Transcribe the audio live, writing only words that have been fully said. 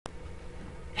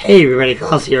Hey everybody,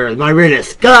 Klaus here with my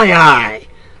weirdest Sky Eye!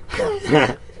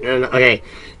 Okay,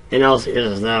 in all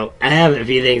seriousness though, I have a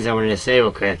few things I wanted to say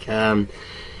real quick.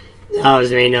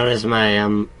 As you may notice,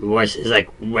 my voice is like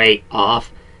way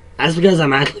off. That's because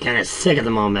I'm actually kind of sick at the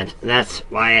moment. That's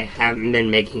why I haven't been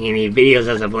making any videos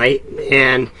as of late,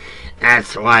 and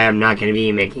that's why I'm not going to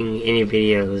be making any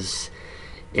videos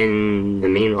in the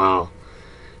meanwhile.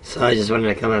 So I just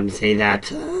wanted to come up and say that.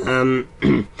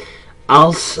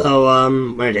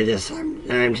 Also, what I did this time,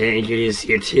 I'm to introduce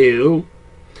you to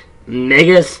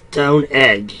Mega Stone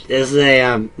Edge. This is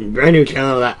a brand new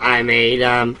channel that I made.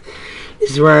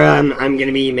 This is where I'm going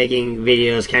to be making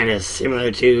videos kind of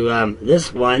similar to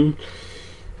this one,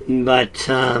 but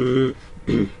yeah,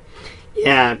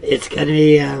 it's going to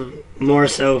be more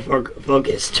so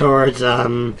focused towards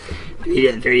 3DS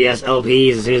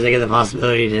LPs as soon as I get the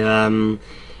possibility to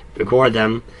record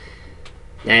them.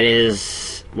 That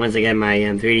is, once I get my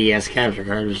 3DS capture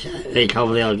card, which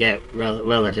hopefully I'll get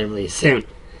relatively soon.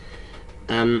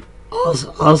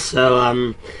 Also,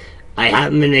 I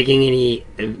haven't been making any.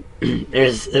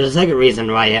 There's a second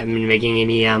reason why I haven't been making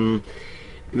any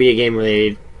video game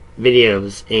related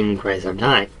videos in quite some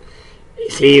time.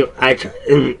 See,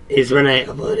 it's when I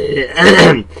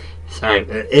uploaded.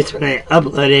 It's when I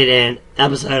uploaded an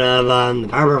episode of the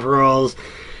Powerpuff Girls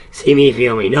See Me,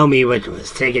 Feel Me, Know Me, which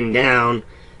was taken down.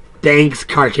 Thanks,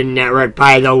 Cartoon Network,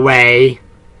 by the way.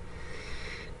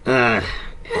 Had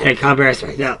a copyright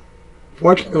strike that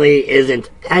fortunately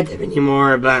isn't active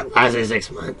anymore, but lasted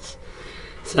 6 months.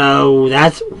 So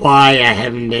that's why I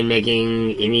haven't been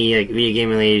making any video game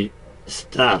related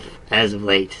stuff as of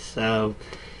late. So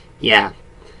yeah.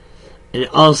 And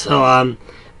also,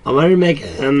 I wanted to make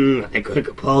a quick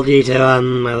apology to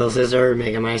my little sister,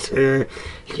 Mega Meister.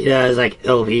 She does like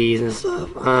LPs and stuff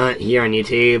here on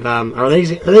YouTube. Her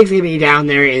links gonna be down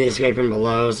there in the description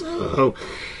below. So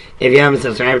if you haven't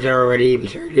subscribed to her already, be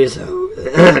sure to do so.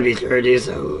 Be sure to do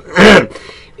so.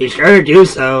 Be sure to do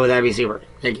so. That'd be super.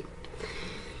 Thank you.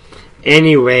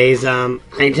 Anyways, I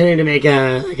intended to make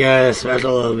a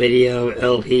special video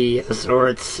LP of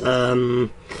sorts.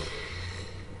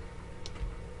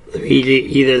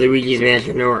 Either Luigi's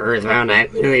Mansion or Earthbound. I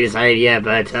haven't really decided yet,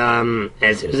 but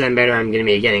as soon as I'm better, I'm going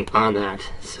to be getting on that.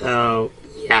 So,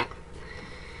 yeah.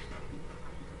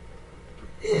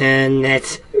 And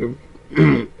that's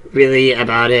really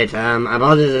about it. I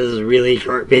apologize this is a really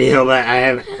short video, but I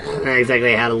haven't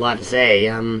exactly had a lot to say.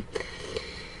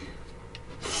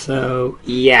 So,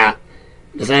 yeah.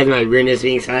 Besides my weirdness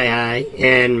being sky high,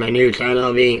 and my new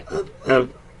channel being up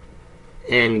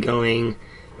and going,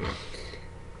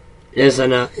 just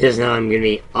now I'm going to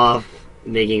be off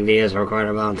making videos for quite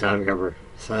a long time to cover.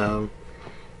 So,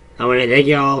 I want to thank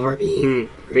you all for being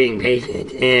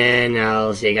patient, and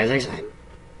I'll see you guys next time.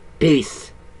 Peace.